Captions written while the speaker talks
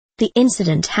The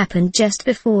incident happened just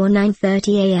before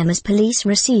 9:30 a.m. as police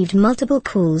received multiple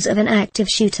calls of an active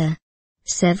shooter.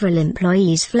 Several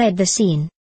employees fled the scene.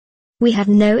 "We have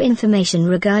no information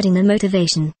regarding the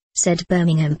motivation," said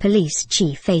Birmingham Police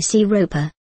Chief A.C.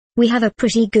 Roper. "We have a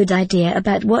pretty good idea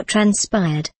about what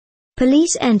transpired.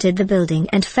 Police entered the building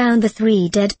and found the 3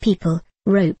 dead people,"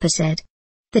 Roper said.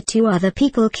 "The 2 other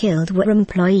people killed were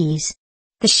employees.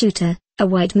 The shooter, a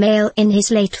white male in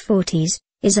his late 40s,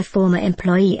 is a former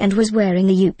employee and was wearing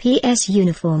a UPS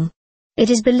uniform.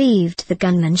 It is believed the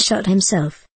gunman shot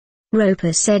himself."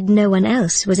 Roper said no one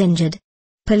else was injured.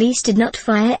 "Police did not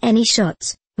fire any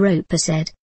shots," Roper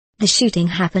said. "The shooting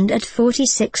happened at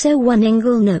 4601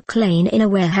 Inglenook Lane in a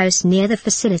warehouse near the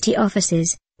facility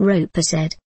offices," Roper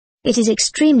said. "It is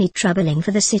extremely troubling for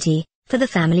the city, for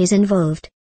the families involved.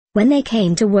 When they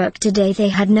came to work today they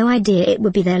had no idea it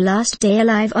would be their last day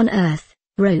alive on Earth,"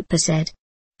 Roper said.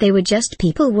 "They were just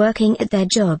people working at their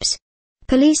jobs.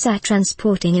 Police are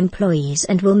transporting employees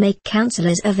and will make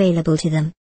counselors available to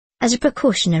them." As a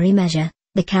precautionary measure,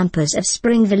 the campus of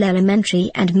Springville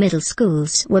Elementary and Middle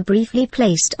Schools were briefly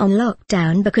placed on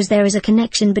lockdown because there is a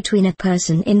connection between a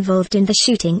person involved in the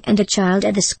shooting and a child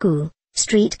at the school,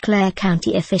 St. Clair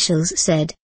County officials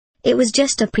said. "It was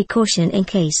just a precaution in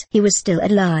case he was still at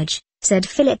large," said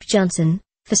Philip Johnson,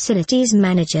 facilities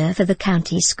manager for the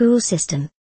county school system.